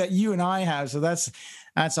same thing that you and I have. So that's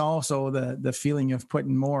also the feeling of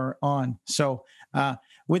putting more on. So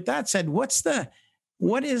with that said, what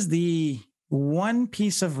is the one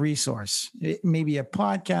piece of resource, maybe a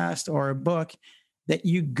podcast or a book, that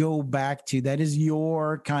you go back to that is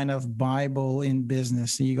your kind of Bible in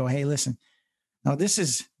business? And you go, hey, listen, now this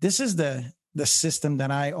is the system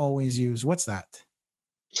that I always use. What's that?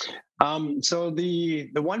 So the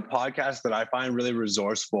one podcast that I find really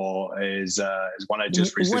resourceful is one I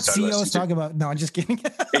just recently what CEOs talk about. No, I'm just kidding.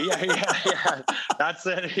 yeah. That's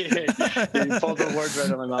it. You pulled the words right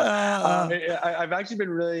out of my mouth. I've actually been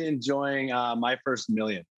really enjoying My First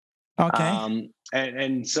Million. Okay.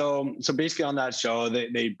 And so basically on that show,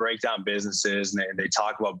 they break down businesses and they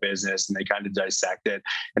talk about business and they kind of dissect it.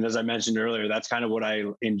 And as I mentioned earlier, that's kind of what I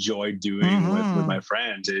enjoy doing with my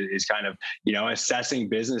friends is kind of, assessing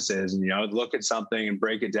businesses and, look at something and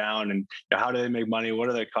break it down and how do they make money? What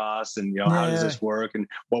are their costs? And, how does this work? And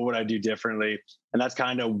what would I do differently? And that's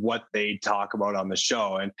kind of what they talk about on the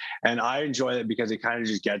show. And I enjoy it because it kind of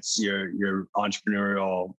just gets your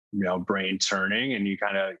entrepreneurial, brain turning and you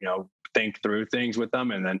kind of, think through things with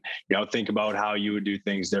them and then, think about how you would do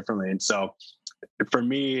things differently. And so for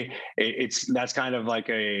me, that's kind of like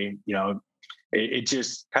it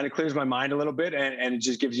just kind of clears my mind a little bit and it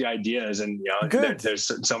just gives you ideas and,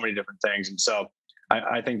 there's so many different things. And so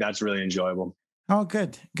I think that's really enjoyable. Oh,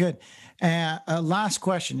 good. Last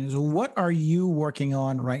question is, what are you working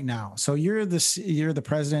on right now? So you're the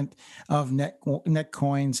president of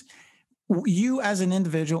NetCoins. You as an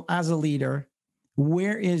individual, as a leader,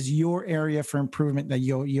 where is your area for improvement that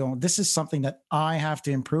this is something that I have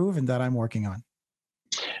to improve and that I'm working on?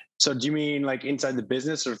 So do you mean like inside the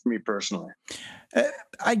business or for me personally?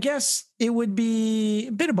 I guess it would be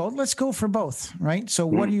a bit of both. Let's go for both, right? So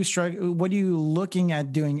what are you looking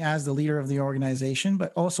at doing as the leader of the organization,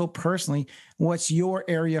 but also personally, what's your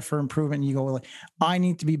area for improvement? And you go, I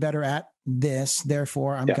need to be better at this,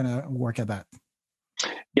 therefore I'm going to work at that.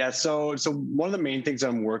 Yeah, so one of the main things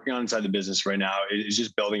I'm working on inside the business right now is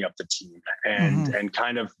just building up the team and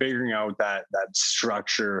kind of figuring out that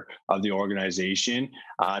structure of the organization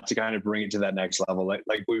to kind of bring it to that next level.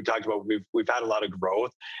 Like we talked about, we've had a lot of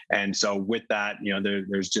growth, and so with that,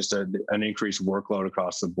 there's just an increased workload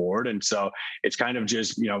across the board, and so it's kind of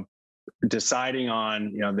just deciding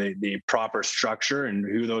on the proper structure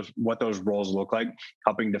and what those roles look like,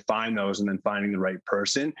 helping define those, and then finding the right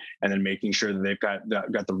person, and then making sure that they've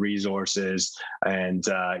got the resources and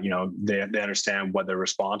they understand what they're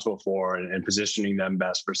responsible for, and positioning them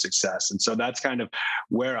best for success. And so that's kind of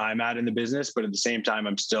where I'm at in the business. But at the same time,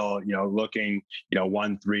 I'm still looking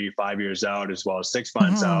 1, 3, 5 years out, as well as 6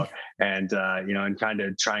 months out, and and kind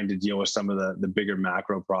of trying to deal with some of the bigger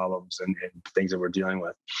macro problems and things that we're dealing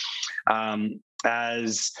with.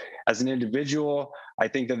 As an individual, I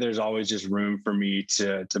think that there's always just room for me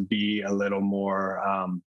to be a little more,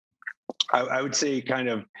 I would say kind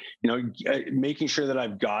of, making sure that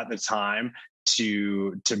I've got the time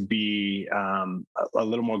to be a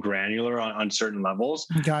little more granular on certain levels.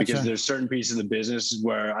 Gotcha. Because there's certain pieces of the business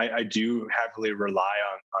where I do heavily rely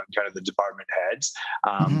on kind of the department heads.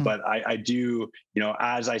 But I do,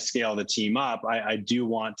 as I scale the team up, I do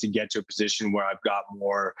want to get to a position where I've got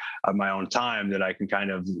more of my own time that I can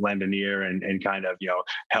kind of lend an ear and kind of,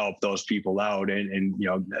 help those people out and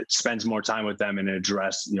spend more time with them and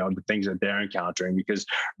address, the things that they're encountering. Because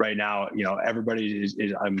right now, everybody is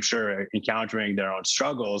I'm sure encountering their own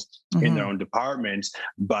struggles in their own departments,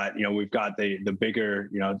 but we've got the bigger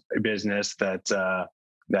business that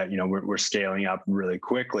we're scaling up really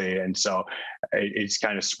quickly, and so it's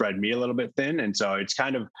kind of spread me a little bit thin. And so it's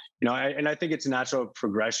kind of and I think it's a natural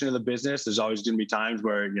progression of the business. There's always going to be times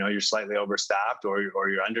where you're slightly overstaffed or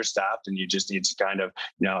you're understaffed, and you just need to kind of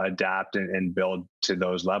adapt and build to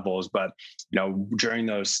those levels. But during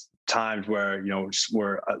those times where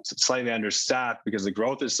we're slightly understaffed because the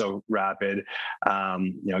growth is so rapid,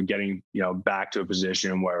 getting back to a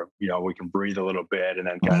position where we can breathe a little bit, and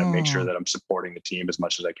then kind of make sure that I'm supporting the team as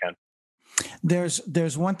much as I can.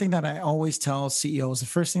 There's one thing that I always tell CEOs: the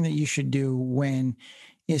first thing that you should do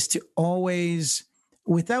is to always,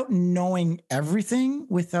 without knowing everything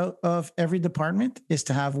of every department, is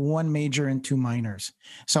to have one major and 2 minors.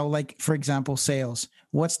 So like, for example, sales,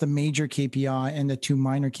 what's the major KPI and the 2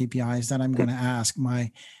 minor KPIs that I'm going to ask my,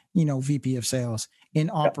 VP of sales? In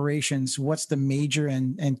operations, what's the major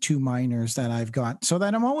and 2 minors that I've got? So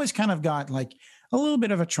that I'm always kind of got like a little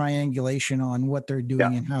bit of a triangulation on what they're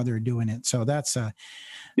doing and how they're doing it. So that's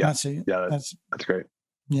great.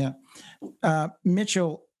 Yeah.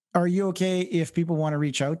 Mitchell, are you okay if people want to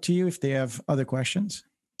reach out to you if they have other questions?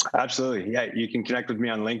 Absolutely. Yeah. You can connect with me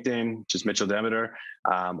on LinkedIn, just Mitchell Demeter,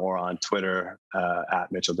 or on Twitter, at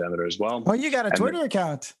Mitchell Demeter as well. Oh, you got a Twitter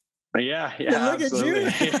account. Yeah. Look absolutely.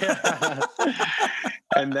 at you.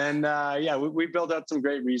 And then, we built out some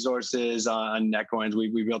great resources on NetCoins.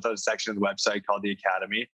 We built out a section of the website called the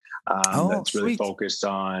Academy. That's really focused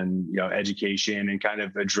on, education and kind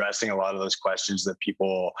of addressing a lot of those questions that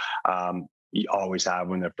people, you always have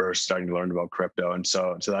when they're first starting to learn about crypto. And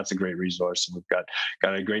so that's a great resource. And we've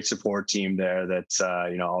got a great support team there that's,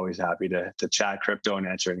 always happy to chat crypto and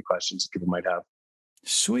answer any questions people might have.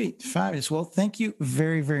 Sweet. Fabulous. Well, thank you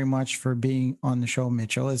very, very much for being on the show,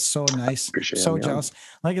 Mitchell. It's so nice. So jealous.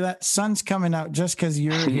 Look at that. Sun's coming out just because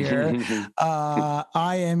you're here.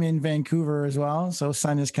 I am in Vancouver as well. So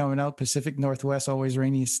sun is coming out. Pacific Northwest, always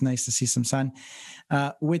rainy. It's nice to see some sun.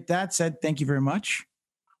 With that said, thank you very much.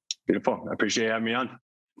 Beautiful. I appreciate having me on.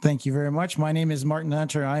 Thank you very much. My name is Martin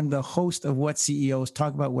Hunter. I'm the host of What CEOs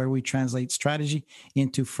Talk About, where we translate strategy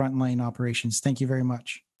into frontline operations. Thank you very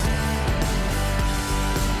much.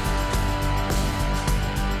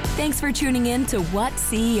 Thanks for tuning in to What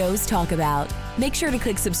CEOs Talk About. Make sure to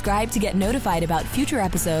click subscribe to get notified about future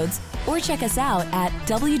episodes, or check us out at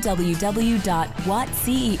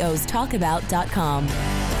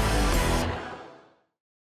www.whatceostalkabout.com.